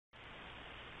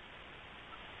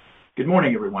Good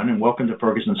morning, everyone, and welcome to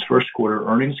Ferguson's first quarter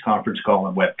earnings conference call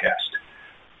and webcast.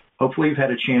 Hopefully you've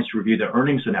had a chance to review the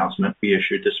earnings announcement we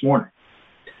issued this morning.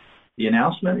 The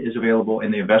announcement is available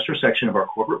in the investor section of our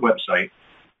corporate website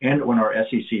and on our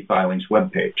SEC filings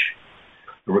webpage.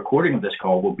 The recording of this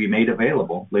call will be made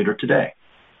available later today.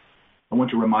 I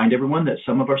want to remind everyone that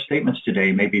some of our statements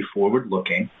today may be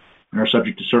forward-looking and are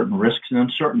subject to certain risks and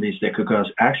uncertainties that could cause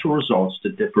actual results to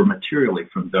differ materially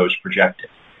from those projected,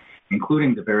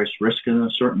 including the various risks and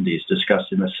uncertainties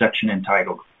discussed in the section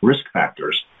entitled Risk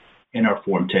Factors in our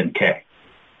Form 10-K.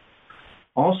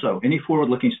 Also, any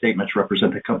forward-looking statements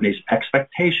represent the company's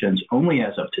expectations only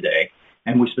as of today,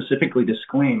 and we specifically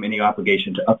disclaim any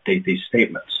obligation to update these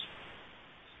statements.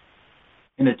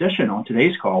 In addition, on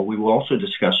today's call, we will also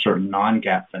discuss certain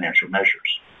non-GAAP financial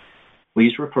measures.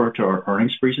 Please refer to our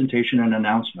earnings presentation and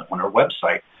announcement on our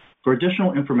website for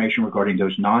additional information regarding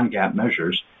those non-GAAP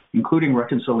measures, including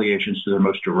reconciliations to their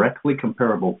most directly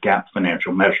comparable GAAP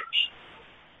financial measures.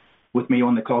 With me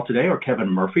on the call today are Kevin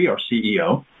Murphy, our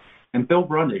CEO, and Bill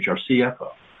Brundage, our CFO.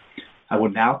 I will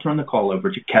now turn the call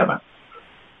over to Kevin.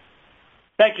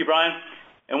 Thank you, Brian,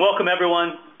 and welcome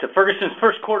everyone to Ferguson's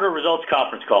first quarter results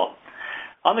conference call.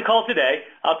 On the call today,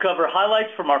 I'll cover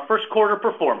highlights from our first quarter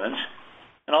performance,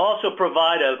 and I'll also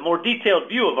provide a more detailed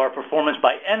view of our performance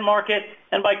by end market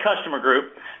and by customer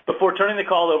group before turning the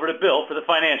call over to Bill for the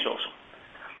financials.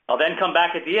 I'll then come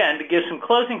back at the end to give some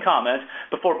closing comments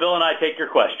before Bill and I take your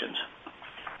questions.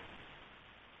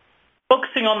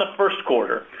 Focusing on the first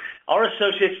quarter, our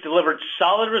associates delivered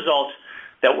solid results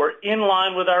that were in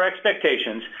line with our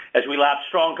expectations as we lapped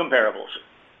strong comparables.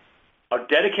 Our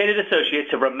dedicated associates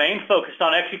have remained focused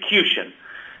on execution,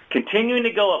 continuing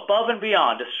to go above and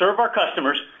beyond to serve our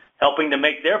customers, helping to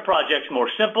make their projects more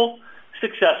simple,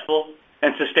 successful,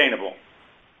 and sustainable.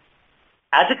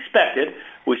 As expected,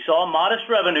 we saw a modest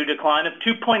revenue decline of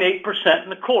 2.8% in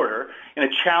the quarter in a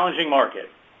challenging market.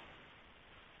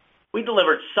 We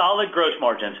delivered solid gross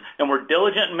margins and were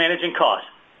diligent in managing costs,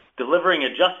 delivering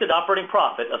adjusted operating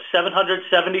profit of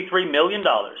 $773 million,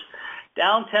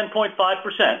 down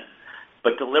 10.5%,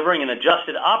 but delivering an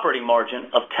adjusted operating margin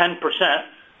of 10%,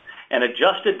 and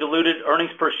adjusted diluted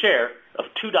earnings per share of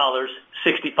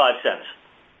 $2.65.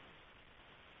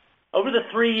 Over the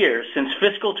 3 years since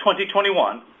fiscal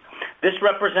 2021, this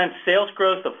represents sales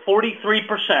growth of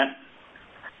 43%,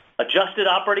 adjusted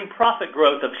operating profit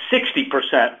growth of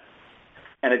 60%,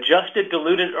 and adjusted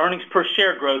diluted earnings per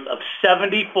share growth of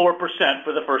 74%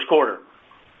 for the first quarter.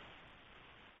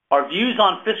 Our views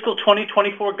on fiscal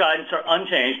 2024 guidance are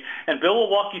unchanged, and Bill will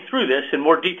walk you through this in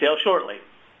more detail shortly.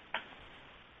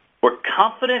 We're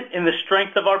confident in the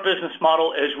strength of our business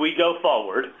model as we go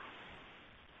forward.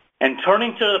 And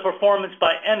turning to the performance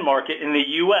by end market in the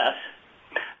U.S.,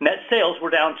 net sales were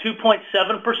down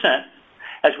 2.7%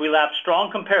 as we lapped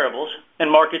strong comparables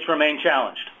and markets remain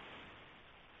challenged.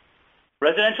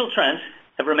 Residential trends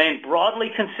have remained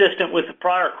broadly consistent with the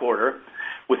prior quarter,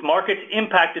 with markets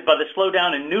impacted by the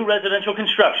slowdown in new residential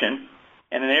construction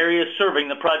and in areas serving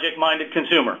the project-minded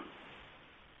consumer.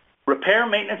 Repair,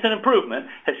 maintenance, and improvement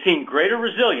has seen greater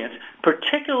resilience,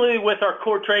 particularly with our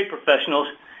core trade professionals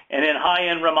and in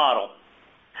high-end remodel.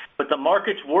 But the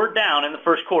markets were down in the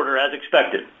first quarter as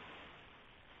expected.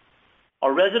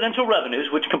 Our residential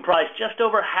revenues, which comprise just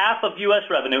over half of U.S.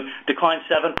 revenue, declined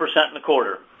 7% in the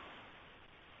quarter.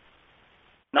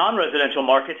 Non-residential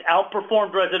markets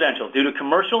outperformed residential due to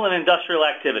commercial and industrial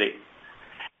activity.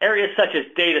 Areas such as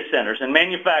data centers and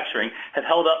manufacturing have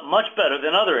held up much better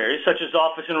than other areas such as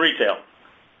office and retail.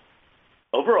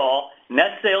 Overall,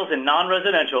 net sales in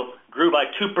non-residential grew by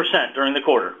 2% during the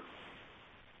quarter.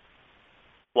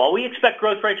 While we expect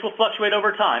growth rates will fluctuate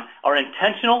over time, our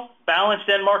intentional, balanced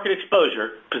end market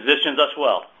exposure positions us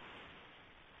well.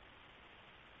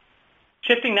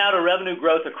 Shifting now to revenue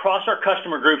growth across our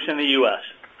customer groups in the U.S.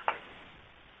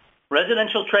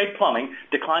 Residential trade plumbing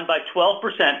declined by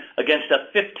 12% against a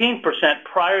 15%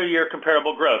 prior year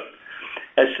comparable growth,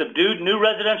 as subdued new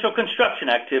residential construction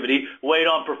activity weighed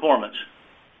on performance.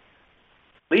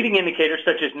 Leading indicators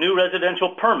such as new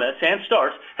residential permits and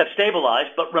starts have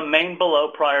stabilized but remain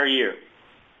below prior year.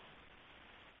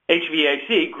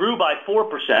 HVAC grew by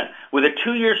 4% with a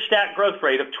 2-year stack growth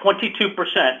rate of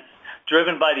 22%,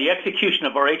 driven by the execution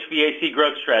of our HVAC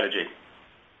growth strategy.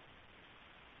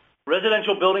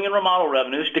 Residential building and remodel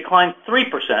revenues declined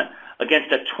 3%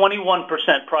 against a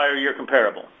 21% prior year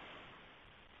comparable.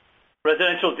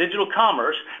 Residential digital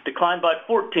commerce declined by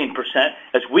 14%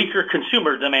 as weaker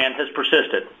consumer demand has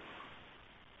persisted.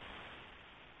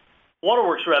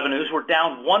 Waterworks revenues were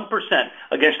down 1%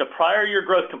 against a prior year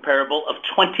growth comparable of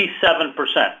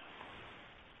 27%.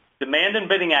 Demand and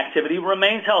bidding activity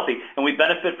remains healthy, and we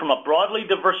benefit from a broadly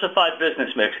diversified business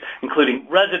mix, including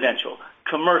residential,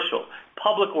 commercial,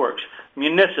 public works,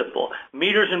 municipal,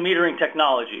 meters and metering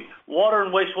technology, water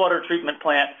and wastewater treatment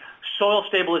plant, soil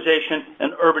stabilization,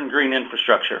 and urban green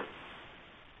infrastructure.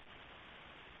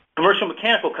 Commercial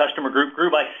mechanical customer group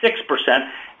grew by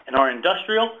 6%, and our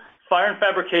industrial, fire and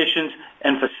fabrications,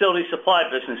 and facility supply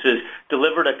businesses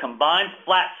delivered a combined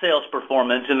flat sales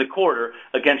performance in the quarter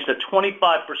against a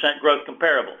 25% growth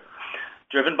comparable,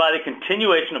 driven by the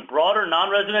continuation of broader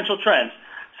non-residential trends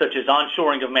such as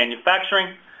onshoring of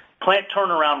manufacturing, plant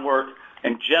turnaround work,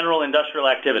 and general industrial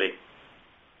activity.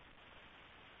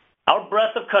 Our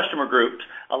breadth of customer groups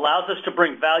allows us to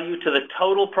bring value to the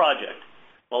total project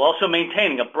while also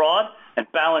maintaining a broad and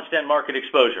balanced end market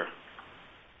exposure.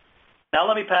 Now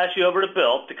let me pass you over to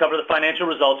Bill to cover the financial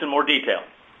results in more detail.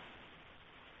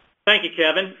 Thank you,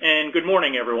 Kevin, and good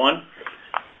morning, everyone.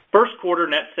 First quarter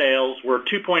net sales were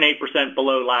 2.8%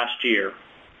 below last year.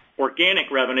 Organic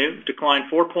revenue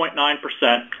declined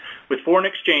 4.9%, with foreign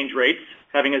exchange rates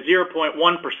having a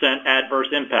 0.1% adverse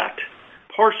impact,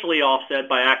 partially offset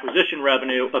by acquisition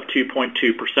revenue of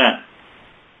 2.2%.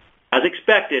 As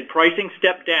expected, pricing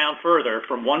stepped down further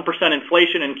from 1%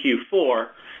 inflation in Q4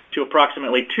 to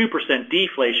approximately 2%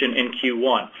 deflation in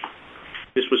Q1.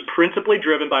 This was principally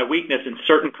driven by weakness in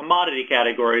certain commodity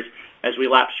categories as we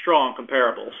lapped strong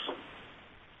comparables.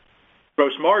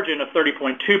 Gross margin of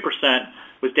 30.2%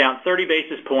 was down 30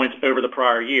 basis points over the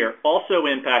prior year, also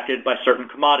impacted by certain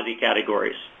commodity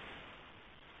categories.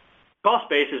 Cost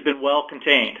base has been well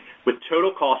contained, with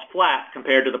total cost flat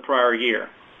compared to the prior year,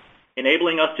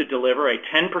 enabling us to deliver a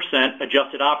 10%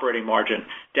 adjusted operating margin,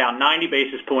 down 90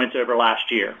 basis points over last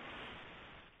year.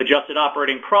 Adjusted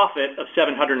operating profit of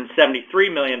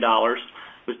 $773 million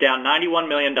was down $91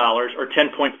 million, or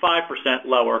 10.5%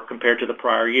 lower compared to the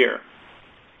prior year.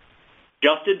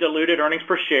 Adjusted diluted earnings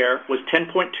per share was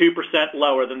 10.2%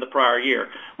 lower than the prior year,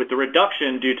 with the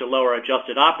reduction due to lower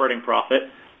adjusted operating profit,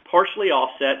 partially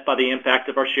offset by the impact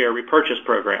of our share repurchase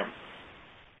program.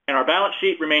 And our balance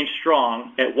sheet remains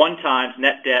strong at 1x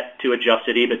net debt to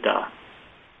adjusted EBITDA.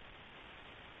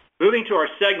 Moving to our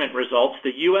segment results,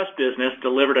 the U.S. business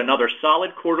delivered another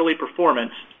solid quarterly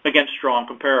performance against strong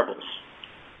comparables.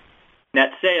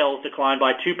 Net sales declined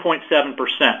by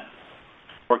 2.7%.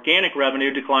 Organic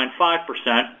revenue declined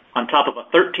 5% on top of a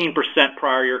 13%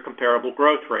 prior year comparable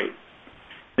growth rate.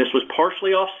 This was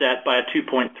partially offset by a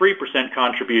 2.3%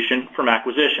 contribution from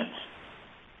acquisitions.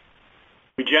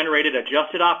 We generated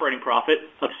adjusted operating profit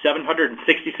of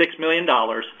 $766 million,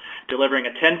 delivering a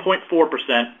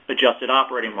 10.4% adjusted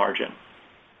operating margin.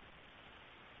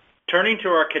 Turning to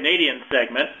our Canadian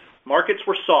segment, markets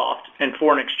were soft and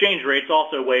foreign exchange rates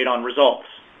also weighed on results.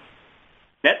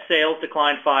 Net sales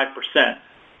declined 5%.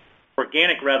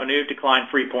 Organic revenue declined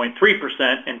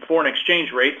 3.3%, and foreign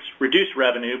exchange rates reduced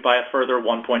revenue by a further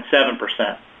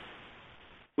 1.7%.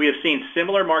 We have seen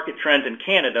similar market trends in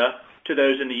Canada to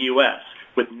those in the U.S.,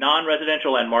 with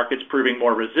non-residential end markets proving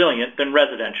more resilient than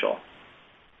residential.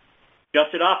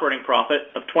 Adjusted operating profit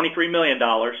of $23 million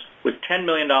was $10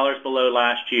 million below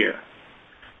last year.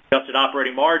 Adjusted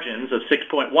operating margins of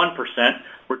 6.1%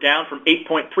 were down from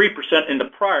 8.3% in the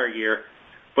prior year,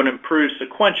 but improved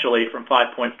sequentially from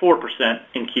 5.4%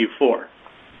 in Q4.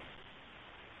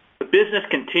 The business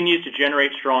continues to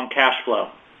generate strong cash flow.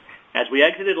 As we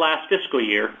exited last fiscal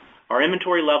year, our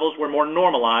inventory levels were more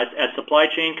normalized as supply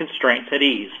chain constraints had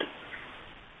eased.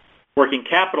 Working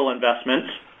capital investments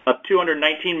of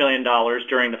 $219 million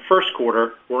during the first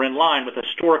quarter were in line with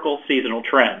historical seasonal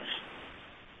trends.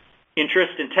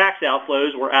 Interest and tax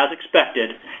outflows were as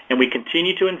expected, and we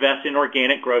continue to invest in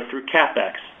organic growth through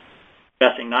CapEx,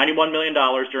 investing $91 million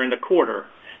during the quarter,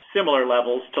 similar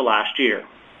levels to last year.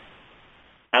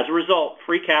 As a result,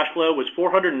 free cash flow was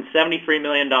 $473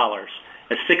 million,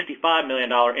 a $65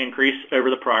 million increase over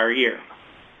the prior year.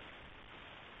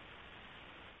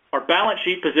 Our balance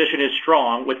sheet position is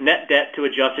strong with net debt to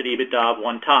adjusted EBITDA of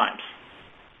 1x.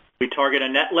 We target a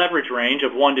net leverage range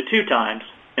of 1 to 2x,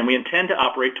 and we intend to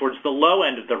operate towards the low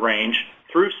end of the range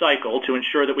through cycle to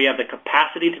ensure that we have the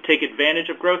capacity to take advantage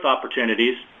of growth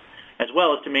opportunities, as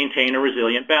well as to maintain a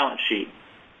resilient balance sheet.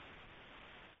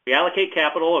 We allocate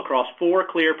capital across 4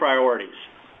 clear priorities.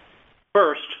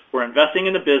 First, we're investing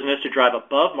in the business to drive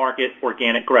above-market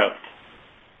organic growth.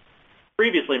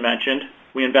 Previously mentioned,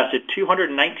 we invested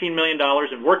 $219 million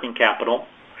in working capital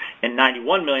and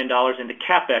 $91 million into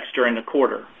CapEx during the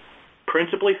quarter,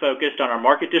 principally focused on our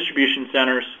market distribution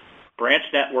centers, branch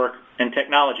network, and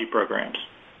technology programs.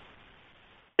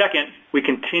 Second, we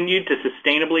continued to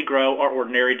sustainably grow our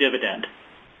ordinary dividend.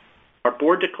 Our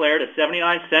board declared a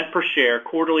 79-cent per share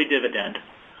quarterly dividend,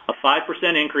 a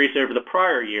 5% increase over the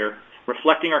prior year,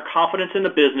 reflecting our confidence in the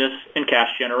business and cash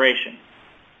generation.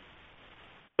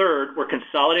 Third, we're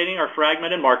consolidating our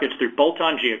fragmented markets through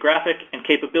bolt-on geographic and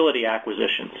capability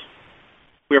acquisitions.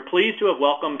 We are pleased to have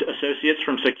welcomed associates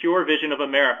from Secure Vision of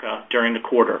America during the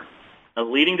quarter, a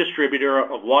leading distributor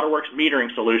of waterworks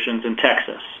metering solutions in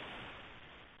Texas.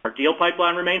 Our deal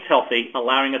pipeline remains healthy,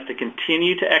 allowing us to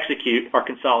continue to execute our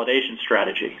consolidation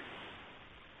strategy.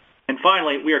 And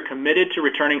finally, we are committed to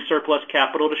returning surplus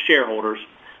capital to shareholders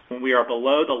when we are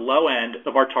below the low end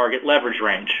of our target leverage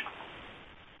range.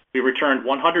 We returned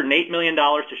 $108 million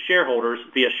to shareholders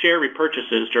via share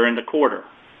repurchases during the quarter,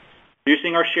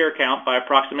 reducing our share count by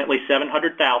approximately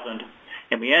 700,000,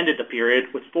 and we ended the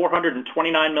period with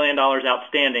 $429 million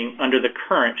outstanding under the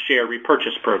current share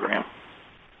repurchase program.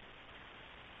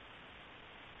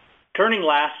 Turning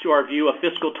last to our view of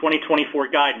fiscal 2024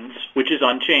 guidance, which is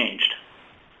unchanged.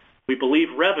 We believe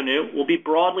revenue will be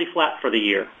broadly flat for the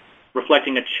year,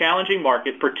 reflecting a challenging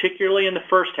market, particularly in the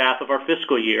first half of our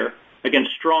fiscal year,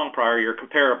 against strong prior year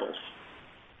comparables.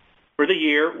 For the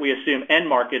year, we assume end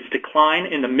markets decline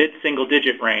in the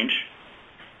mid-single-digit range.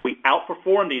 We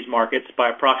outperform these markets by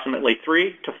approximately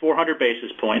 300 to 400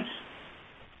 basis points.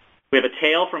 We have a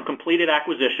tail from completed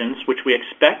acquisitions, which we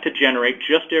expect to generate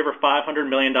just over $500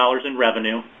 million in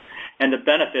revenue, and the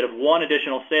benefit of one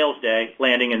additional sales day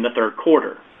landing in the third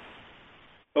quarter.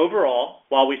 Overall,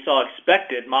 while we saw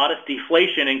expected modest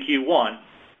deflation in Q1,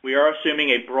 we are assuming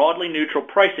a broadly neutral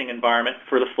pricing environment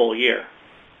for the full year.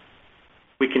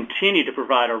 We continue to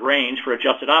provide a range for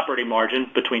adjusted operating margin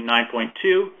between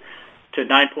 9.2% to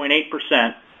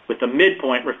 9.8%, with the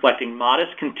midpoint reflecting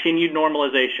modest continued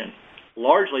normalization,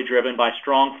 largely driven by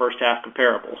strong first-half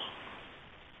comparables.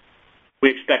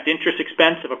 We expect interest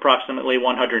expense of approximately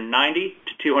 $190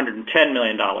 to $210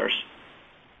 million.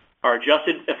 Our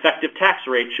adjusted effective tax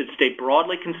rate should stay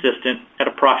broadly consistent at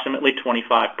approximately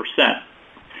 25%.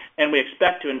 And we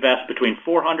expect to invest between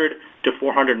 $400 to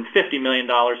 $450 million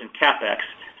in CapEx,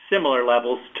 similar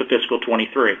levels to fiscal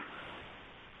 23.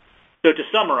 So to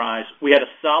summarize, we had a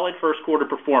solid first quarter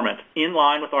performance in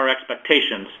line with our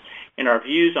expectations, and our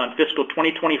views on fiscal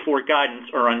 2024 guidance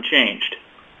are unchanged.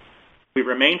 We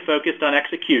remain focused on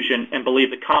execution and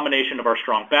believe the combination of our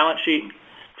strong balance sheet,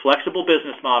 flexible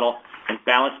business model, and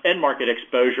balanced end market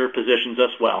exposure positions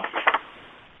us well.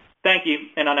 Thank you,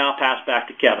 and I'll now pass back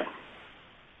to Kevin.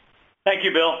 Thank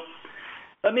you, Bill.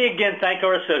 Let me again thank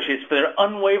our associates for their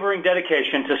unwavering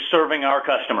dedication to serving our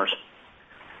customers.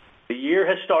 The year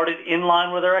has started in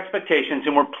line with our expectations,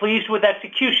 and we're pleased with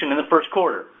execution in the first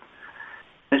quarter.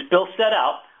 As Bill set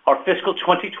out, our fiscal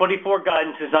 2024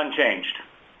 guidance is unchanged.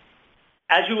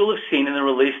 As you will have seen in the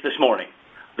release this morning,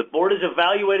 the board is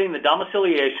evaluating the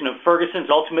domiciliation of Ferguson's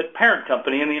ultimate parent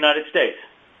company in the United States.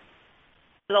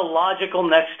 This is a logical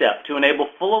next step to enable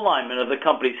full alignment of the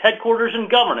company's headquarters and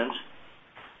governance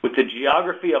with the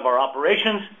geography of our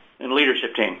operations and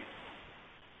leadership team.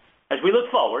 As we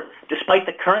look forward, despite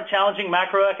the current challenging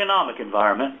macroeconomic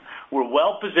environment, we're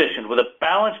well positioned with a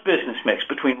balanced business mix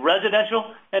between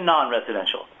residential and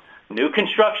non-residential, new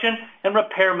construction and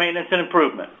repair, maintenance, and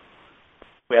improvement.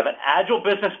 We have an agile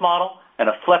business model and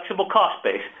a flexible cost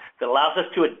base that allows us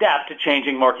to adapt to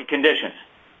changing market conditions.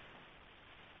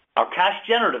 Our cash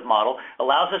generative model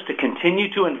allows us to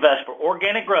continue to invest for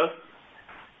organic growth,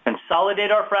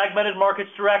 consolidate our fragmented markets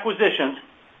through acquisitions,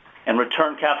 and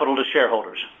return capital to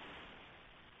shareholders.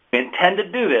 We intend to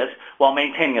do this while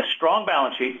maintaining a strong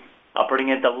balance sheet,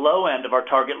 operating at the low end of our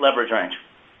target leverage range.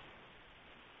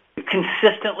 We've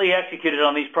consistently executed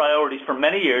on these priorities for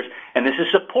many years, and this has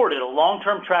supported a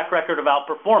long-term track record of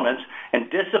outperformance and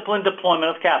disciplined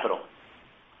deployment of capital.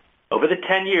 Over the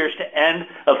 10 years to end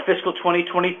of fiscal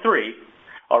 2023,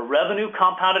 our revenue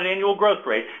compounded annual growth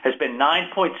rate has been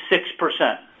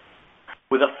 9.6%,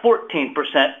 with a 14%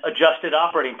 adjusted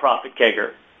operating profit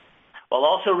CAGR, while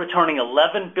also returning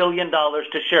 $11 billion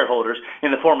to shareholders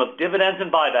in the form of dividends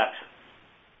and buybacks.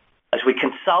 As we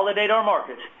consolidate our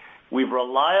markets, we've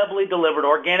reliably delivered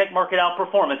organic market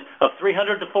outperformance of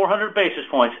 300 to 400 basis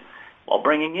points while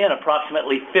bringing in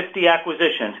approximately 50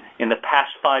 acquisitions in the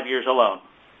past 5 years alone.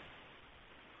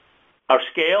 Our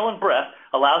scale and breadth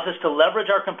allows us to leverage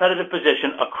our competitive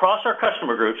position across our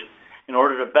customer groups in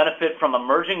order to benefit from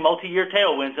emerging multi-year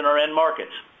tailwinds in our end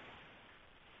markets.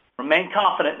 Remain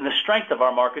confident in the strength of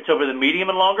our markets over the medium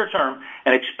and longer term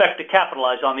and expect to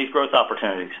capitalize on these growth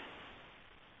opportunities.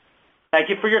 Thank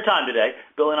you for your time today.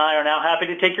 Bill and I are now happy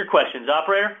to take your questions.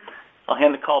 Operator, I'll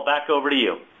hand the call back over to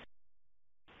you.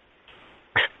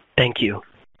 Thank you.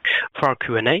 For our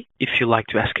Q&A, if you'd like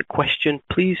to ask a question,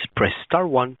 please press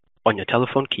 *1 on your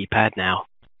telephone keypad now.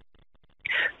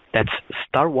 That's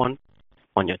star 1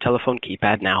 on your telephone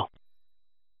keypad now.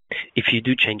 If you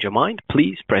do change your mind,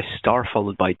 please press star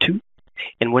followed by 2.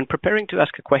 And when preparing to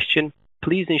ask a question,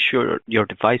 please ensure your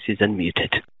device is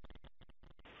unmuted.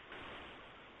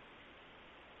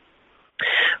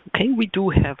 Okay, we do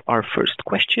have our first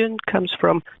question. Comes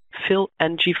from Phil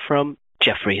Ng from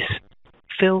Jefferies.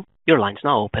 Phil, your line's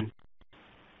now open.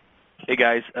 Hey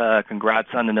guys, congrats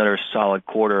on another solid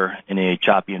quarter in a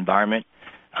choppy environment.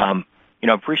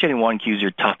 Appreciating 1Q is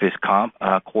your toughest comp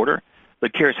quarter,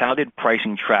 but curious, how did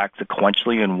pricing track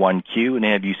sequentially in 1Q, and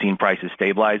have you seen prices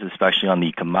stabilize, especially on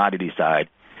the commodity side?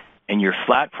 And your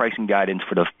flat pricing guidance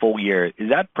for the full year, is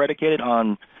that predicated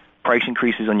on price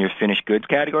increases on your finished goods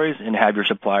categories, and have your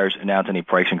suppliers announced any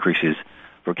price increases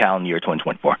for calendar year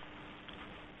 2024?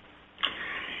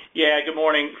 Yeah, good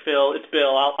morning, Phil. It's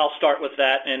Bill. I'll start with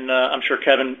that, and I'm sure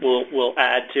Kevin will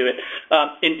add to it.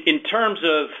 In terms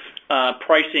of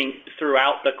pricing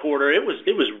throughout the quarter, it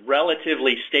was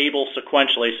relatively stable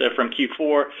sequentially. So from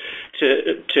Q4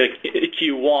 to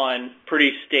Q1,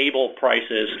 pretty stable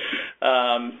prices.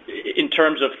 In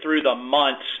terms of through the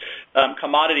months,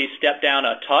 commodities stepped down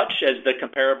a touch as the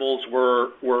comparables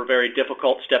were very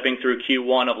difficult stepping through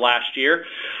Q1 of last year,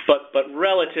 but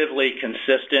relatively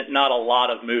consistent, not a lot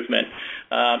of movement.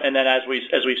 And then as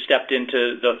we've stepped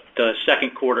into the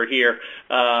second quarter here,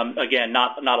 again,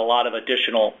 not a lot of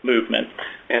additional movement.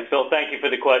 And Phil, thank you for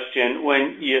the question.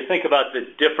 When you think about the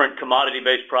different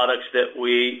commodity-based products that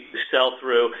we sell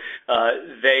through,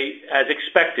 they, as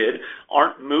expected,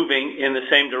 aren't moving in the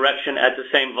same direction at the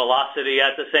same velocity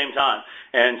at the same time.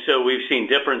 And so we've seen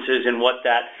differences in what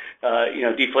that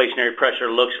deflationary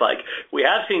pressure looks like. We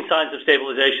have seen signs of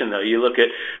stabilization, though. You look at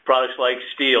products like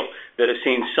steel that have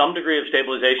seen some degree of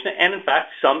stabilization and, in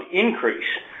fact, some increase.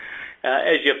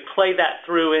 As you play that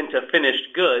through into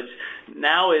finished goods,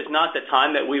 now is not the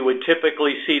time that we would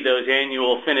typically see those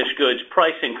annual finished goods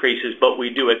price increases, but we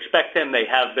do expect them. They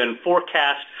have been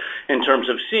forecast in terms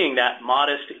of seeing that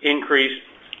modest increase.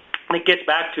 It gets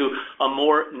back to a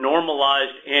more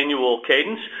normalized annual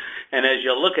cadence. And as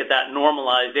you look at that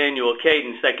normalized annual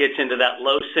cadence, that gets into that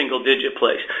low single-digit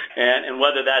place. And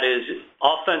whether that is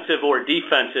offensive or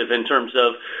defensive in terms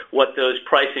of what those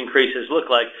price increases look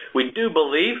like, we do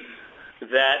believe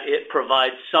that it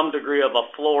provides some degree of a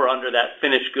floor under that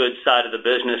finished goods side of the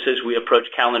business as we approach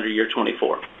calendar year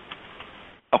 24.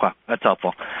 Okay, that's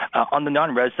helpful. On the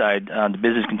non-res side, the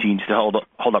business continues to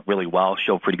hold up really well,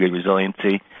 show pretty good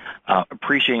resiliency.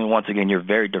 Appreciating, once again, you're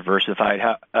very diversified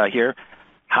here.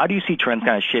 How do you see trends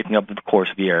kind of shaping up over the course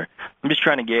of the year? I'm just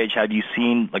trying to gauge, have you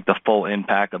seen the full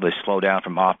impact of a slowdown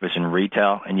from office and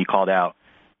retail? And you called out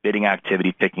bidding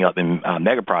activity picking up in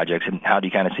mega projects, and how do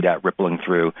you kind of see that rippling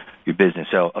through your business?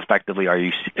 So effectively, are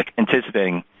you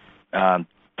anticipating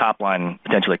top line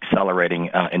potentially accelerating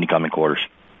in the coming quarters?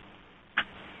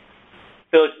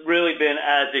 So it's really been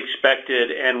as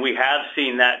expected, and we have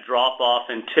seen that drop off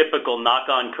in typical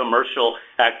knock-on commercial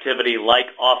activity like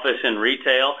office and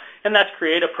retail, and that's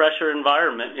created a pressure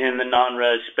environment in the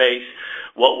non-res space.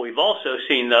 What we've also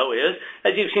seen, though, is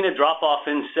as you've seen a drop-off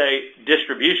in, say,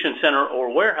 distribution center or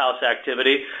warehouse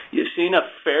activity, you've seen a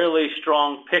fairly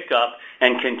strong pickup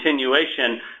and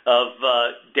continuation of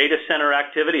data center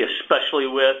activity, especially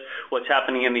with what's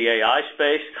happening in the AI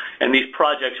space. And these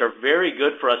projects are very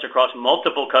good for us across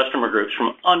multiple customer groups,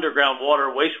 from underground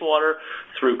water, wastewater,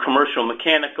 through commercial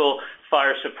mechanical,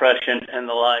 fire suppression, and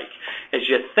the like. As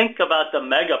you think about the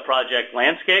mega project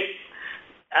landscape,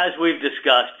 as we've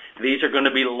discussed, these are going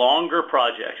to be longer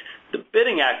projects. The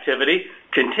bidding activity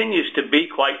continues to be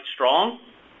quite strong.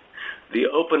 The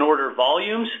open order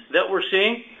volumes that we're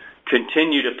seeing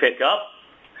continue to pick up,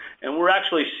 and we're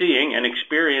actually seeing and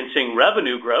experiencing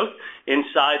revenue growth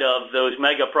inside of those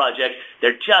mega projects.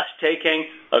 They're just taking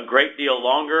a great deal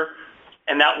longer,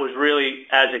 and that was really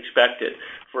as expected.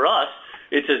 For us,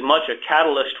 it's as much a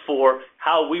catalyst for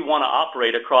how we want to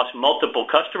operate across multiple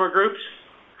customer groups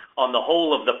on the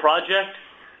whole of the project,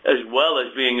 as well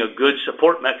as being a good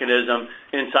support mechanism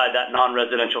inside that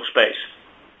non-residential space.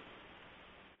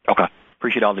 Okay.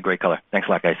 Appreciate all the great color. Thanks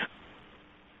a lot, guys.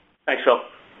 Thanks, Phil.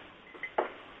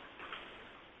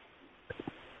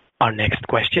 Our next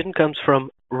question comes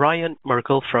from Ryan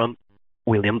Merkel from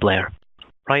William Blair.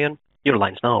 Ryan, your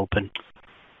line's now open.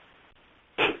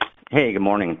 Hey, good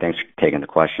morning. Thanks for taking the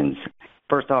questions.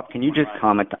 First off, can you just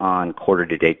comment on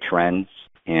quarter-to-date trends?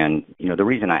 And, the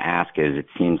reason I ask is it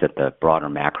seems that the broader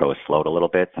macro has slowed a little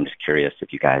bit. I'm just curious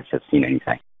if you guys have seen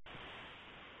anything.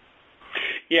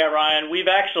 Yeah, Ryan, we've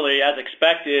actually, as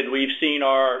expected, we've seen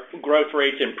our growth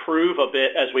rates improve a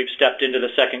bit as we've stepped into the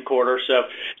second quarter. So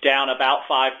down about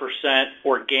 5%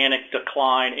 organic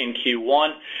decline in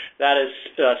Q1. That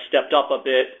has stepped up a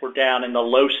bit. We're down in the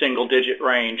low single-digit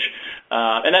range.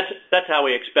 And that's how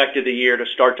we expected the year to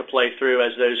start to play through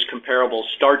as those comparables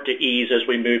start to ease as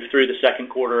we move through the second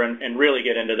quarter and really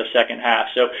get into the second half.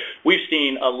 So we've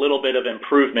seen a little bit of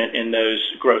improvement in those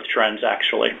growth trends,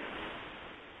 actually.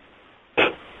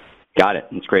 Got it.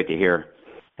 It's great to hear.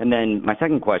 And then my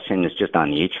second question is just on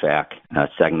the HVAC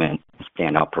segment,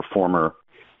 standout performer.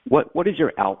 What is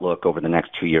your outlook over the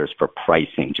next 2 years for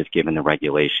pricing, just given the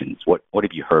regulations? What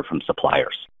have you heard from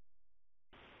suppliers?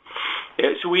 Yeah,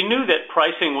 so we knew that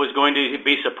pricing was going to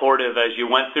be supportive as you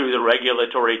went through the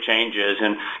regulatory changes,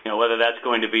 and whether that's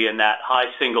going to be in that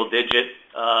high single-digit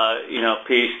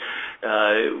piece,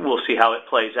 we'll see how it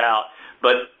plays out.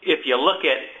 But if you look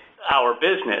at our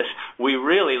business, we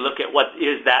really look at what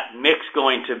is that mix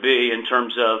going to be in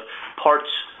terms of parts,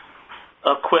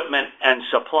 equipment, and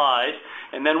supplies,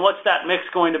 and then what's that mix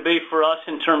going to be for us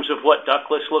in terms of what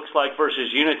ductless looks like versus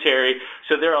unitary.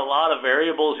 So there are a lot of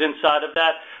variables inside of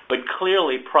that, but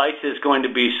clearly price is going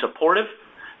to be supportive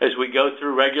as we go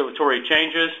through regulatory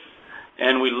changes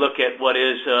and we look at what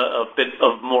is a bit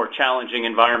of more challenging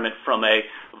environment from a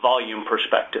volume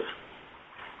perspective.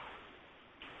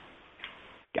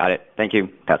 Got it. Thank you.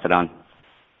 Pass it on.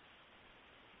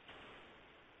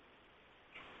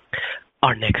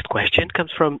 Our next question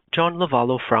comes from John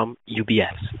Lovallo from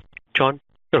UBS. John,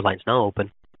 your line's now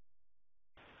open.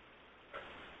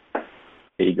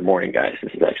 Hey, good morning, guys.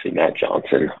 This is actually Matt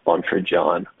Johnson on for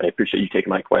John. I appreciate you taking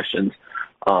my questions.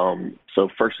 So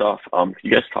first off, can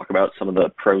you guys talk about some of the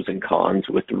pros and cons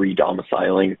with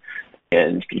re-domiciling?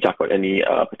 And can you talk about any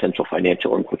potential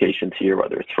financial implications here,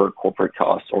 whether it's for corporate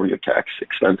costs or your tax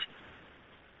expense?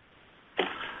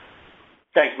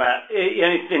 Thanks, Matt.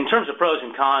 In terms of pros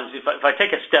and cons, if I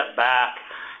take a step back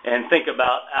and think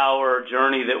about our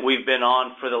journey that we've been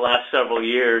on for the last several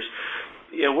years,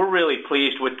 we're really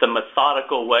pleased with the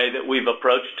methodical way that we've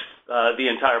approached the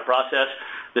entire process,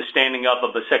 the standing up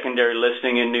of a secondary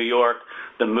listing in New York,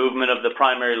 the movement of the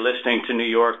primary listing to New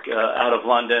York out of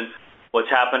London, what's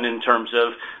happened in terms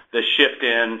of the shift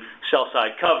in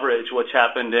sell-side coverage, what's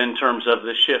happened in terms of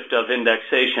the shift of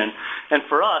indexation. And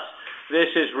for us, this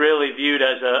is really viewed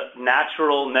as a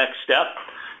natural next step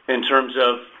in terms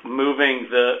of moving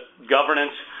the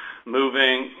governance,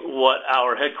 moving what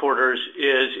our headquarters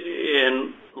is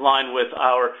in line with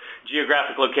our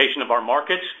geographic location of our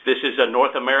markets. This is a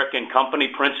North American company,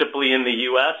 principally in the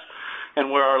U.S., and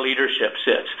where our leadership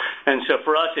sits. And so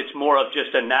for us, it's more of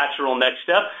just a natural next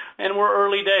step, and we're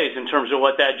early days in terms of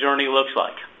what that journey looks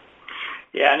like.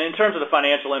 Yeah, and in terms of the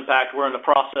financial impact, we're in the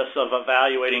process of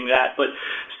evaluating that. But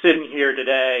sitting here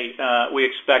today, we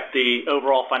expect the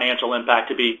overall financial impact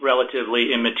to be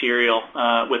relatively immaterial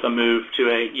with a move to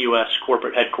a U.S.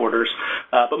 corporate headquarters.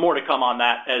 But more to come on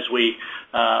that as we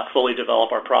fully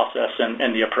develop our process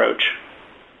and the approach.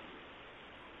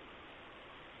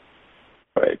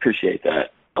 All right, appreciate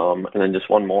that. And then just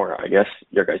one more. I guess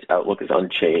your guys' outlook is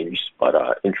unchanged, but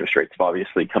interest rates have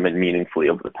obviously come in meaningfully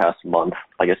over the past month.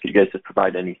 I guess could you guys just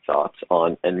provide any thoughts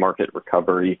on end market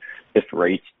recovery if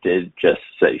rates did just,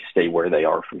 say, stay where they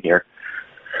are from here?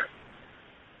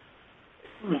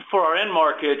 For our end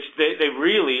markets, they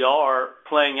really are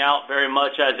playing out very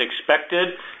much as expected.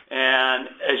 And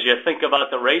as you think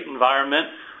about the rate environment,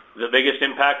 the biggest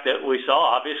impact that we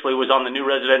saw, obviously, was on the new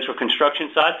residential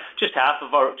construction side. Just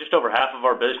over half of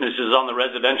our business is on the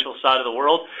residential side of the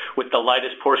world, with the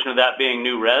lightest portion of that being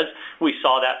new res. We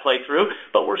saw that play through,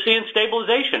 but we're seeing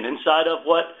stabilization inside of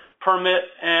what permit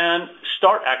and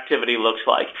start activity looks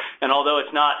like. And although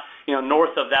it's not,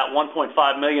 north of that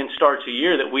 1.5 million starts a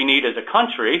year that we need as a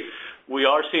country, we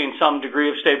are seeing some degree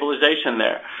of stabilization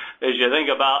there. As you think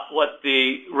about what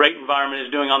the rate environment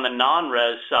is doing on the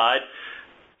non-res side,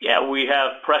 yeah, we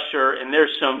have pressure, and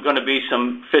there's going to be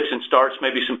some fits and starts,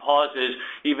 maybe some pauses,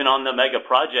 even on the mega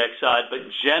project side. But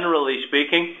generally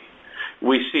speaking,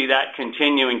 we see that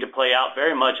continuing to play out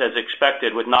very much as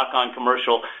expected, with knock-on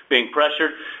commercial being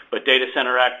pressured, but data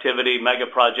center activity, mega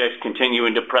projects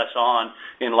continuing to press on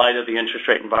in light of the interest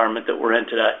rate environment that we're in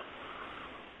today.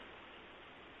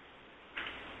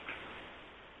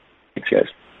 Thanks, guys.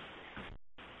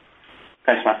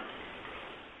 Thanks, Matt.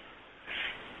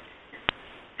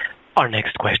 Our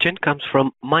next question comes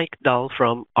from Mike Dahl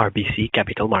from RBC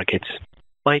Capital Markets.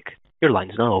 Mike, your line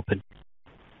is now open.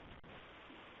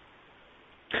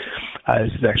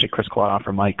 This is actually Chris Colon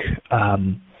for Mike.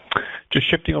 Just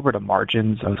shifting over to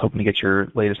margins, I was hoping to get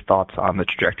your latest thoughts on the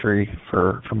trajectory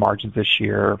for margins this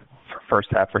year first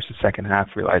half versus second half,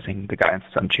 realizing the guidance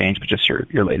is unchanged, but just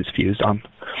your latest views on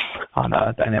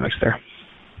dynamics there.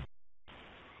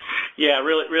 Yeah,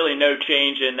 really no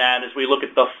change in that. As we look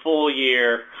at the full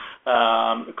year,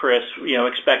 Chris,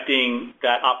 expecting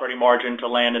that operating margin to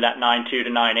land in that 9.2 to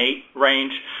 9.8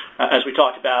 range. As we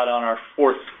talked about on our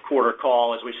fourth quarter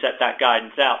call, as we set that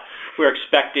guidance out, we're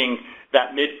expecting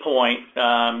that midpoint,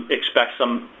 expect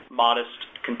some modest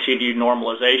continued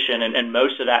normalization, and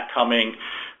most of that coming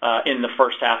in the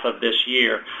first half of this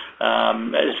year.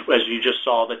 As you just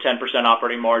saw, the 10%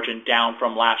 operating margin down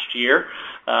from last year,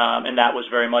 and that was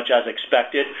very much as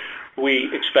expected.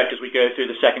 We expect as we go through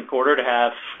the second quarter to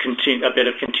have a bit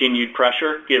of continued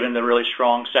pressure given the really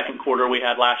strong second quarter we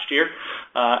had last year,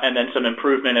 and then some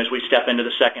improvement as we step into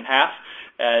the second half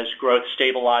as growth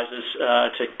stabilizes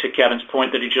to Kevin's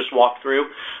point that he just walked through,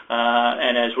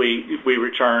 and as we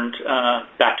returned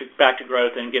back to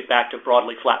growth and get back to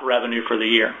broadly flat revenue for the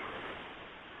year.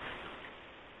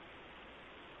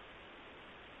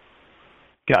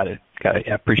 Got it.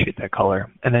 Yeah, appreciate that color.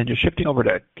 And then just shifting over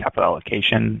to capital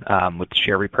allocation with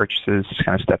share repurchases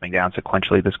kind of stepping down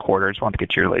sequentially this quarter. Just wanted to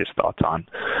get your latest thoughts on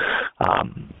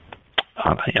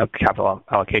capital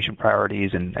allocation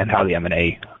priorities and how the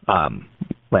M&A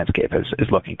landscape is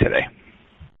looking today.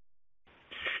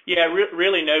 Yeah,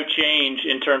 really no change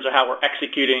in terms of how we're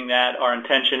executing that. Our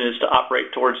intention is to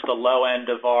operate towards the low end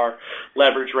of our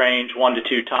leverage range, 1 to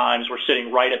 2 times. We're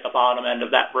sitting right at the bottom end of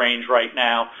that range right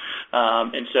now.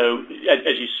 And so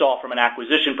as you saw from an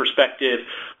acquisition perspective,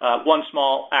 one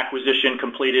small acquisition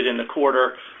completed in the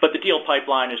quarter, but the deal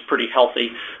pipeline is pretty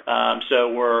healthy.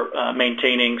 So we're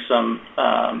maintaining some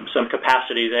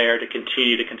capacity there to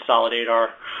continue to consolidate our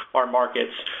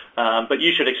markets. But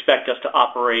you should expect us to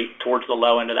operate towards the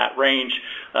low end of that range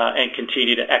and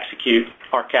continue to execute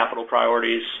our capital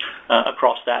priorities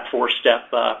across that 4-step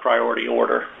priority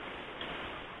order.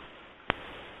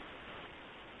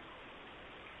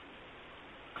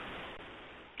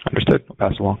 Understood. I'll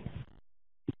pass along.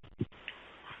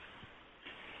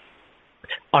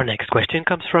 Our next question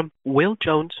comes from Will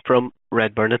Jones from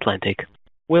Redburn Atlantic.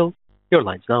 Will, your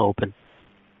line's now open.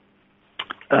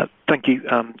 Thank you.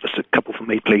 Just a couple from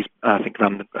me, please. I think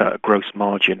around the gross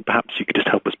margin. Perhaps you could just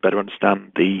help us better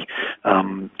understand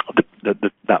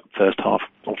that first half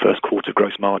or first quarter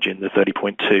gross margin, the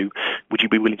 30.2. Would you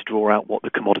be willing to draw out what the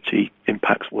commodity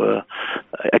impacts were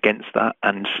against that,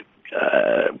 and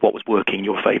what was working in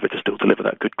your favor to still deliver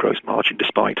that good gross margin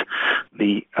despite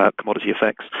the commodity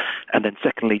effects? And then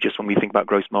secondly, just when we think about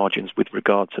gross margins with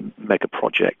regard to mega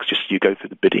projects, just as you go through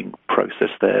the bidding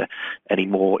process there, any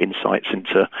more insights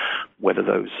into whether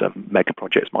those mega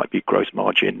projects might be gross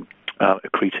margin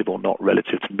accretive or not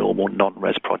relative to normal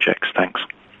non-res projects? Thanks.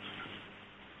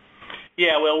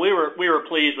 Yeah, well, we were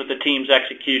pleased with the team's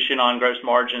execution on gross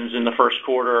margins in the first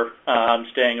quarter,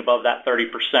 staying above that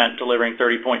 30%, delivering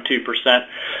 30.2%.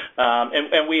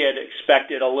 And we had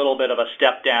expected a little bit of a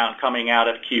step down coming out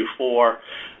of Q4.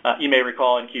 You may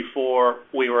recall in Q4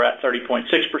 we were at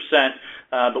 30.6%.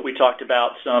 But we talked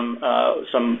about some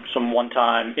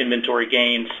one-time inventory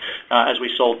gains as we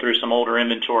sold through some older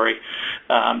inventory.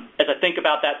 As I think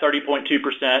about that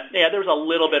 30.2%, yeah, there's a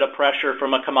little bit of pressure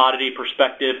from a commodity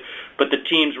perspective, but the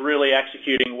team's really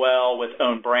executing well with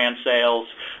own brand sales.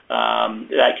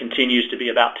 That continues to be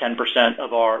about 10%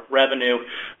 of our revenue,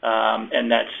 and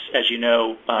that's, as you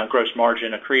know, gross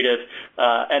margin accretive.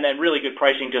 And then really good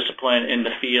pricing discipline in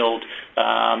the field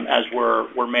as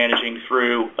we're managing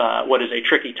through what is a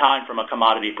tricky time from a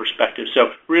commodity perspective.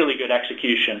 So really good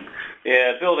execution.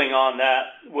 Yeah, building on that,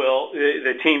 Will,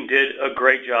 the team did a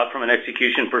great job from an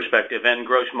execution perspective, and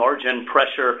gross margin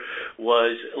pressure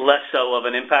was less so of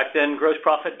an impact than gross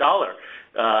profit dollar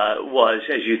was.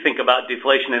 As you think about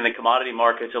deflation in the commodity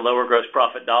markets, a lower gross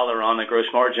profit dollar on the gross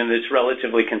margin is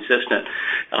relatively consistent.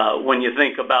 When you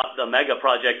think about the mega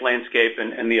project landscape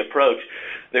and the approach,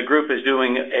 the group is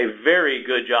doing a very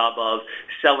good job of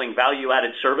selling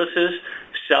value-added services,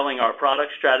 selling our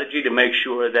product strategy to make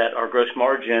sure that our gross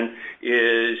margin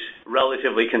is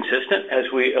relatively consistent as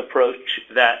we approach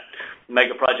that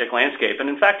mega project landscape. And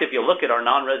in fact, if you look at our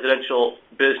non-residential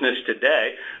business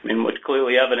today, I mean, what's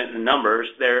clearly evident in the numbers,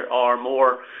 there are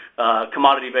more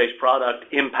commodity-based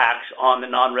product impacts on the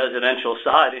non-residential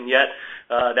side, and yet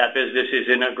that business is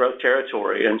in a growth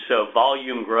territory. And so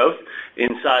volume growth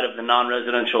inside of the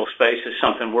non-residential space is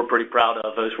something we're pretty proud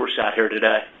of as we're sat here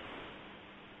today.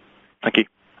 Thank you.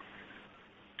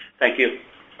 Thank you.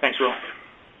 Thanks, Will.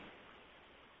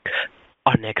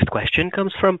 Our next question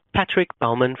comes from Patrick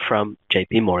Baumann from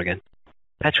JP Morgan.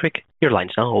 Patrick, your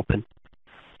line's now open.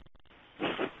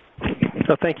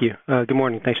 So thank you. Good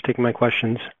morning. Thanks for taking my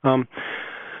questions.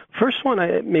 First one,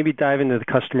 I maybe dive into the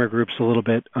customer groups a little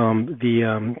bit.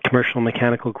 The commercial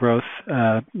mechanical growth,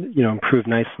 improved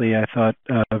nicely, I thought,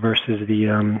 versus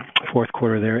the fourth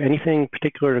quarter there. Anything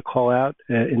particular to call out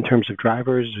in terms of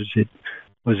drivers?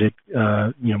 Was it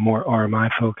more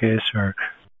RMI focus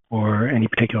or any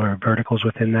particular verticals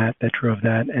within that drove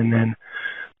that? And then,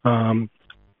 I'll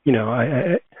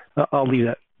leave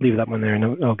that one there,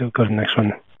 and I'll go to the next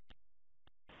one.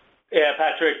 Yeah,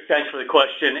 Patrick, thanks for the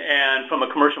question. And from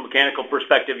a commercial mechanical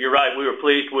perspective, you're right. We were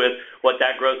pleased with what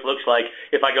that growth looks like.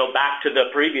 If I go back to the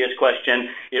previous question,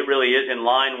 it really is in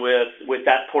line with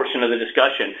that portion of the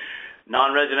discussion.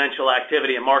 Non-residential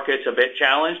activity and markets a bit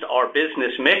challenged. Our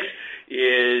business mix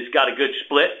is got a good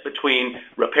split between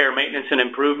repair, maintenance, and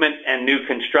improvement and new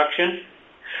construction.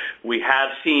 We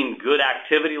have seen good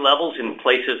activity levels in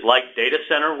places like data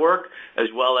center work,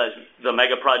 as well as the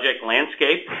mega project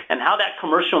landscape, and how that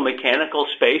commercial mechanical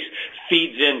space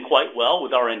feeds in quite well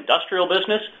with our industrial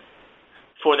business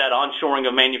for that onshoring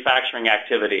of manufacturing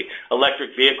activity,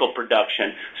 electric vehicle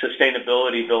production,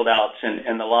 sustainability build-outs,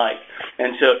 and the like.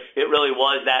 And so it really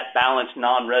was that balanced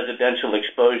non-residential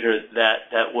exposure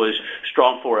that was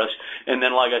strong for us. And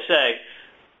then, like I say,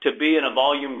 to be in a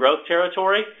volume growth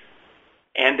territory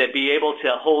and to be able to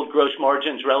hold gross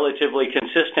margins relatively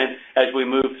consistent as we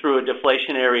move through a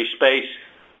deflationary space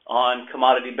on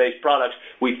commodity-based products,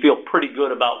 we feel pretty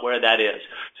good about where that is.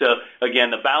 So,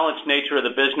 again, the balanced nature of the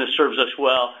business serves us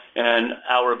well, and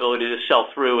our ability to sell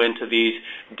through into these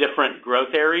different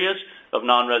growth areas of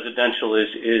non-residential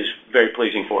is very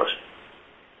pleasing for us.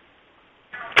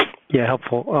 Yeah,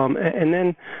 helpful. And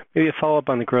then maybe a follow-up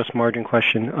on the gross margin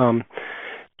question.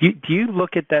 Do you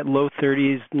look at that low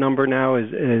 30s number now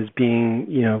as being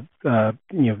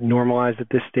normalized at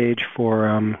this stage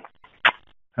for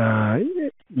I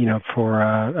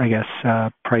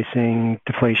guess pricing,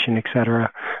 deflation, et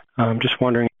cetera? Just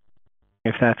wondering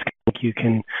if that's you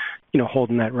can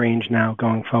hold in that range now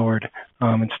going forward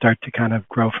and start to kind of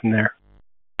grow from there.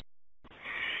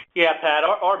 Yeah, Pat,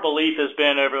 our belief has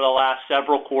been over the last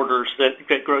several quarters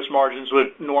that gross margins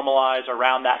would normalize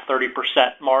around that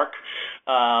 30% mark.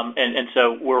 And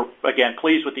so we're, again,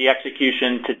 pleased with the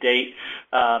execution to date.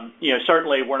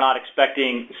 Certainly we're not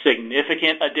expecting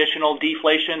significant additional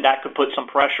deflation. That could put some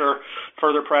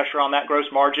further pressure on that gross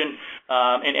margin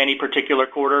in any particular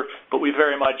quarter. But we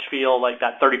very much feel like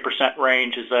that 30%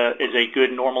 range is a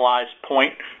good normalized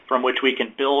point from which we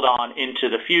can build on into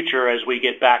the future as we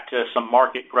get back to some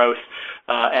market growth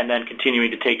and then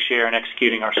continuing to take share and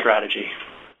executing our strategy.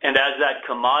 And as that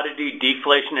commodity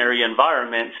deflationary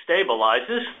environment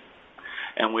stabilizes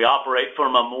and we operate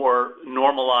from a more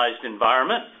normalized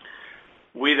environment,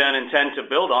 we then intend to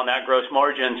build on that gross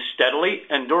margin steadily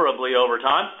and durably over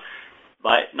time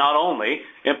by not only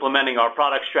implementing our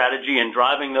product strategy and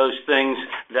driving those things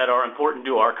that are important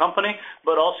to our company,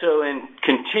 but also in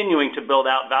continuing to build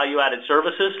out value-added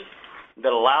services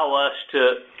that allow us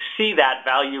to see that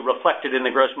value reflected in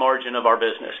the gross margin of our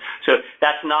business. So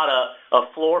that's not a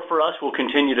floor for us. We'll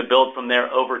continue to build from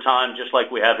there over time, just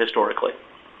like we have historically.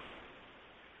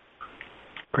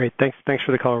 Great. Thanks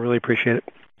for the call. Really appreciate it.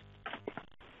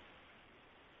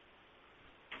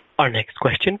 Our next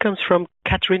question comes from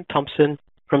Kathryn Thompson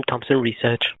from Thompson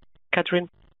Research. Kathryn,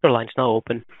 your line's now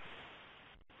open.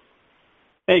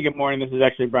 Hey, good morning. This is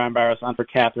actually Brian Barros on for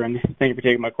Kathryn. Thank you for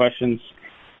taking my questions.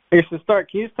 I guess to start,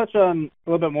 can you just touch on a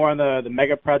little bit more on the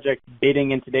mega project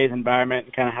bidding in today's environment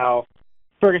and kind of how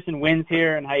Ferguson wins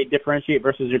here and how you differentiate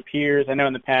versus your peers? I know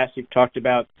in the past you've talked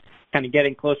about kind of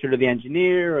getting closer to the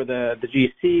engineer or the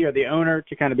GC or the owner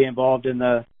to kind of be involved in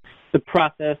the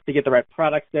process to get the right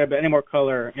products there, but any more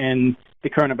color in the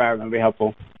current environment would be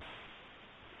helpful.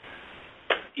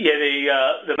 Yeah,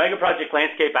 the mega project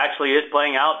landscape actually is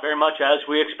playing out very much as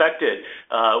we expected.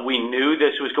 We knew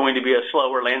this was going to be a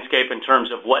slower landscape in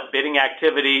terms of what bidding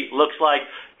activity looks like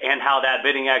and how that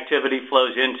bidding activity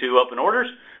flows into open orders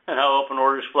and how open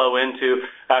orders flow into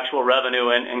actual revenue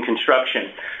and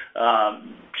construction.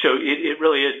 So it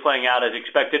really is playing out as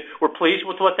expected. We're pleased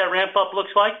with what that ramp-up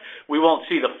looks like. We won't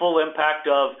see the full impact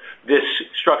of this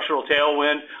structural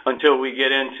tailwind until we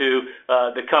get into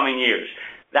the coming years.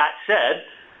 That said,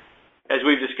 as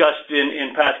we've discussed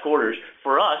in past quarters,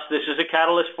 for us, this is a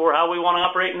catalyst for how we want to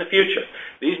operate in the future.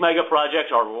 These mega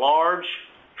projects are large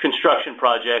construction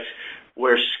projects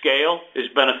where scale is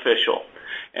beneficial.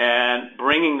 And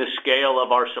bringing the scale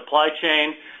of our supply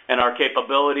chain and our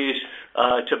capabilities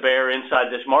to bear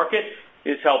inside this market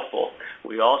is helpful.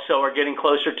 We also are getting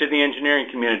closer to the engineering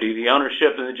community, the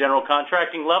ownership and the general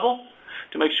contracting level,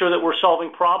 to make sure that we're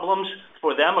solving problems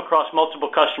for them across multiple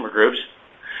customer groups.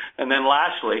 And then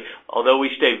lastly, although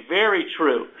we stay very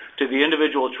true to the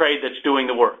individual trade that's doing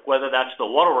the work, whether that's the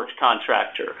waterworks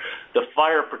contractor, the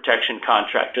fire protection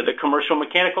contractor, the commercial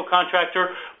mechanical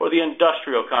contractor, or the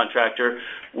industrial contractor,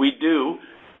 we do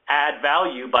add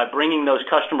value by bringing those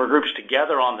customer groups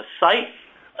together on the site,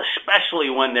 especially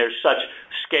when there's such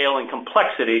scale and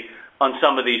complexity on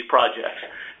some of these projects.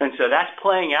 And so that's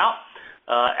playing out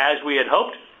as we had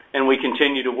hoped, and we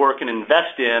continue to work and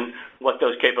invest in what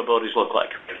those capabilities look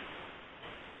like.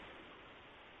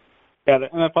 Yeah,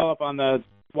 and a follow-up on the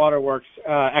Waterworks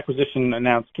acquisition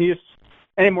announced. Can you just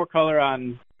any more color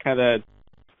on kind of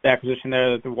the acquisition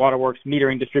there, the Waterworks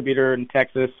metering distributor in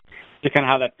Texas, just kind of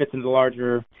how that fits into the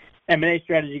larger M&A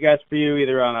strategy, guys, for you,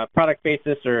 either on a product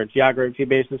basis or a geography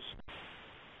basis?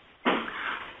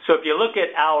 So if you look at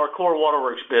our core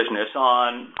waterworks business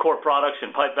on core products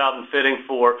and pipe, valve, and fitting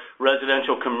for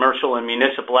residential, commercial, and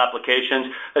municipal applications,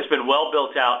 it's been well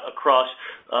built out across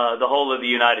the whole of the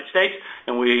United States,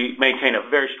 and we maintain a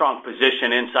very strong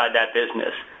position inside that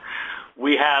business.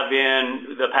 We have,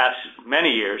 in the past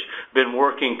many years, been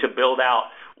working to build out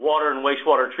water and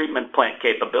wastewater treatment plant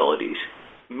capabilities,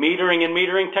 metering and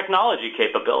metering technology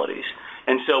capabilities.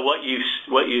 And so what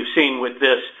you've seen with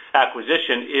this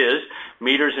acquisition is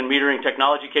meters and metering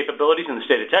technology capabilities in the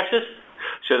state of Texas,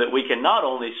 so that we can not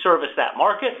only service that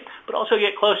market, but also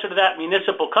get closer to that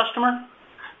municipal customer,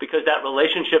 because that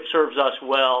relationship serves us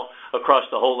well across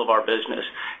the whole of our business.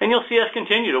 And you'll see us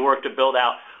continue to work to build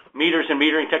out meters and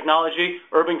metering technology,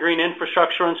 urban green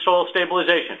infrastructure, and soil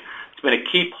stabilization. It's been a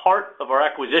key part of our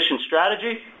acquisition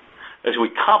strategy as we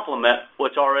complement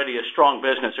what's already a strong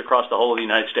business across the whole of the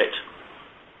United States.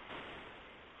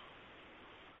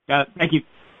 Got it. Thank you.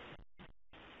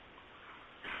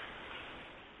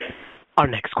 Our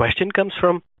next question comes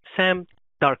from Sam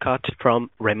Darkot from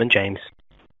Raymond James.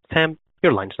 Sam,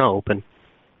 your line's now open.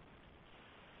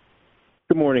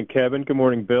 Good morning, Kevin. Good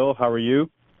morning, Bill. How are you?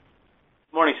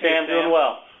 Good morning, Sam. Doing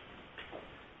well.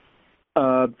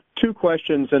 Two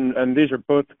questions, and these are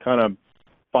both kind of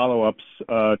follow-ups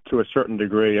to a certain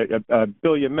degree.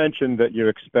 Bill, you mentioned that you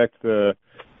expect the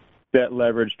debt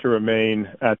leverage to remain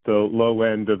at the low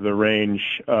end of the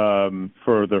range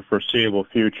for the foreseeable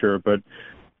future, but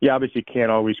you obviously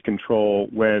can't always control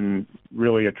when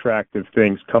really attractive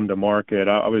things come to market.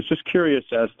 I was just curious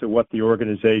as to what the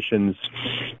organization's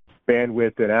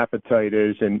bandwidth and appetite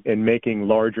is in making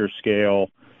larger scale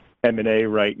M&A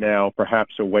right now,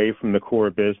 perhaps away from the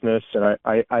core business. And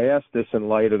I ask this in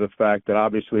light of the fact that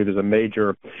obviously there's a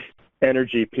major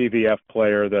energy PVF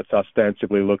player that's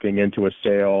ostensibly looking into a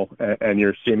sale, and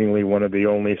you're seemingly one of the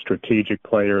only strategic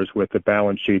players with the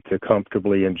balance sheet to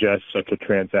comfortably ingest such a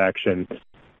transaction.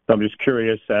 So I'm just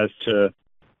curious as to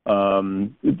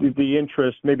the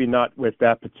interest, maybe not with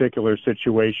that particular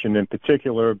situation in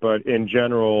particular, but in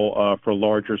general for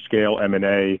larger scale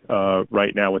M&A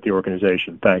right now with the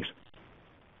organization. Thanks.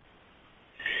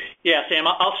 Yeah, Sam,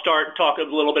 I'll start talking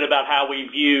a little bit about how we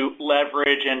view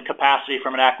leverage and capacity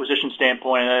from an acquisition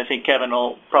standpoint, and I think Kevin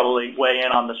will probably weigh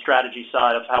in on the strategy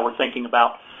side of how we're thinking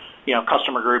about,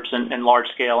 customer groups and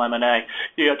large-scale M&A.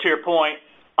 To your point,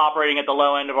 operating at the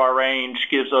low end of our range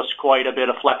gives us quite a bit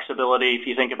of flexibility. If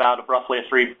you think about roughly a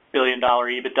 $3 billion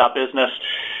EBITDA business,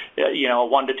 a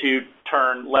 1 to 2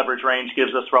 turn leverage range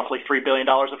gives us roughly $3 billion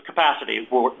of capacity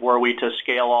were we to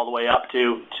scale all the way up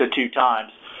to 2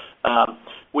 times.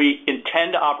 We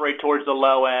intend to operate towards the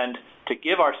low end to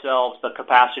give ourselves the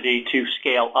capacity to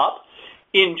scale up.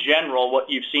 In general, what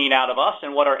you've seen out of us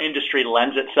and what our industry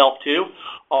lends itself to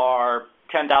are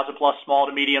 10,000 plus small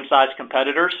to medium-sized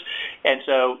competitors. And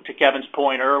so to Kevin's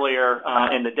point earlier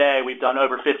in the day, we've done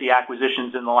over 50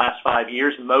 acquisitions in the last 5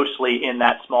 years, mostly in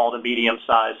that small to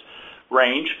medium-sized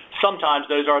range. Sometimes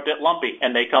those are a bit lumpy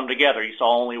and they come together. You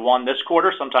saw only one this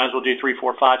quarter. Sometimes we'll do 3,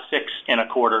 4, 5, 6 in a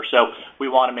quarter. So we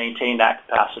want to maintain that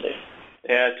capacity.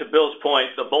 To Bill's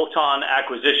point, the bolt-on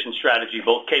acquisition strategy,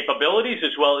 both capabilities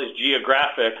as well as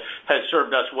geographic, has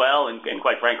served us well, and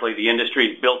quite frankly, the industry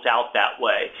is built out that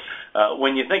way.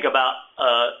 When you think about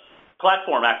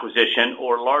platform acquisition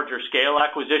or larger scale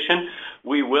acquisition,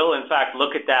 we will in fact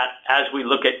look at that as we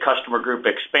look at customer group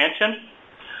expansion.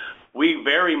 We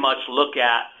very much look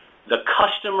at the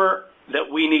customer that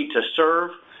we need to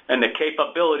serve and the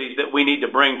capabilities that we need to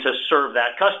bring to serve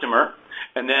that customer.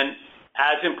 And then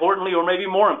as importantly, or maybe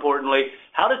more importantly,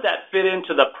 how does that fit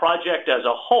into the project as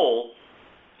a whole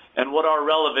and what our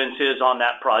relevance is on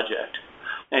that project?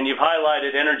 And you've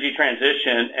highlighted energy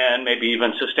transition and maybe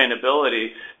even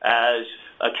sustainability as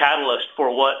a catalyst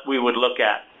for what we would look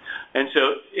at. And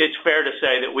so it's fair to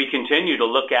say that we continue to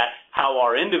look at how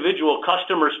our individual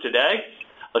customers today,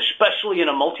 especially in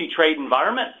a multi-trade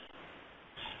environment,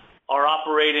 are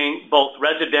operating both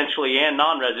residentially and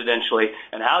non-residentially,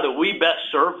 and how do we best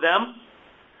serve them?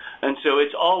 And so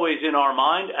it's always in our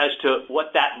mind as to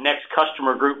what that next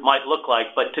customer group might look like.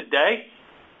 But today,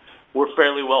 we're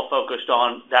fairly well focused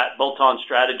on that bolt-on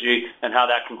strategy and how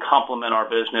that can complement our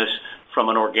business from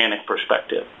an organic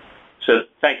perspective. So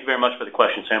thank you very much for the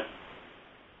question, Sam.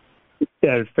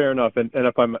 Yeah, fair enough. And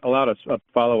if I'm allowed a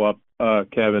follow-up,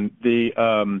 Kevin,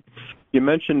 you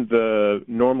mentioned the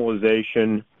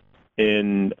normalization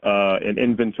in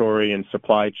inventory and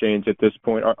supply chains at this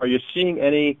point. Are you seeing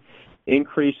any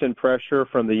increase in pressure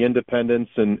from the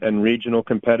independents and regional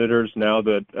competitors now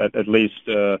that at least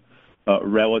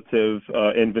relative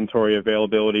inventory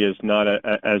availability is not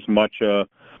as much a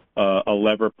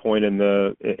lever point in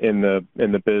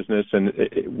the business,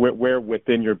 and where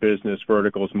within your business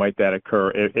verticals might that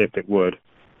occur if it would?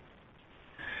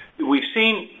 We've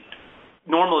seen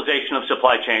normalization of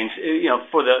supply chains,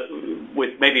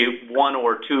 with maybe one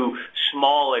or two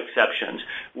small exceptions.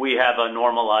 We have a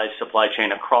normalized supply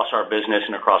chain across our business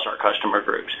and across our customer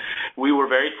groups. We were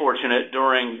very fortunate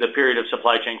during the period of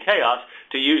supply chain chaos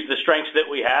to use the strengths that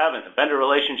we have and the vendor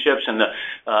relationships and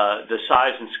the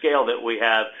size and scale that we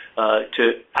have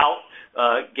to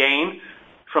gain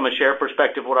from a share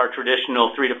perspective what our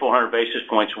traditional 300 to 400 basis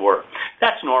points were.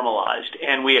 That's normalized,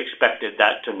 and we expected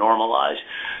that to normalize.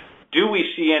 Do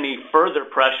we see any further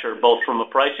pressure, both from a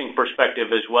pricing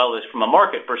perspective as well as from a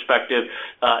market perspective,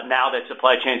 now that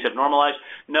supply chains have normalized?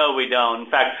 No, we don't.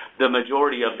 In fact, the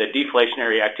majority of the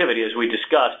deflationary activity, as we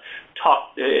discussed,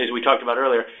 as we talked about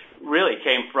earlier, really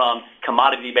came from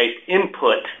commodity-based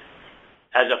input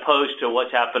as opposed to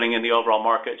what's happening in the overall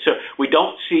market. So we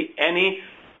don't see any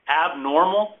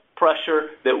abnormal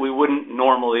pressure that we wouldn't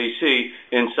normally see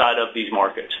inside of these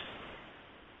markets.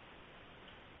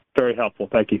 Very helpful.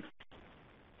 Thank you.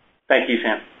 Thank you,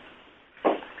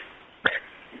 Sam.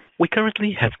 We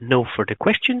currently have no further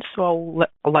questions, so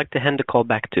I'd like to hand the call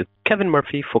back to Kevin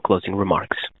Murphy for closing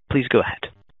remarks. Please go ahead.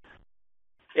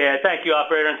 Yeah, thank you,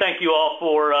 operator, and thank you all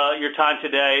for your time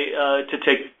today to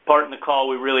take part in the call.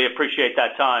 We really appreciate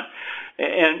that time.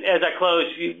 And as I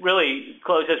close, really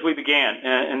close as we began,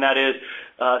 and that is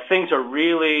things are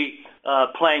really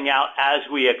playing out as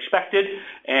we expected,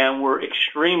 and we're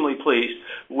extremely pleased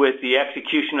with the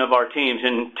execution of our teams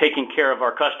in taking care of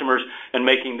our customers and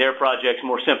making their projects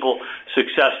more simple,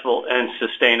 successful, and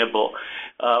sustainable.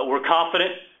 We're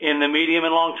confident in the medium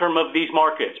and long term of these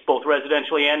markets, both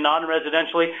residentially and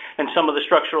non-residentially, and some of the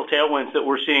structural tailwinds that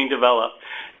we're seeing develop.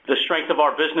 The strength of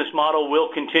our business model will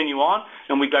continue on,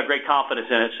 and we've got great confidence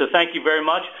in it. So thank you very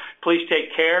much. Please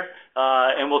take care,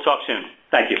 and we'll talk soon.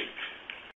 Thank you.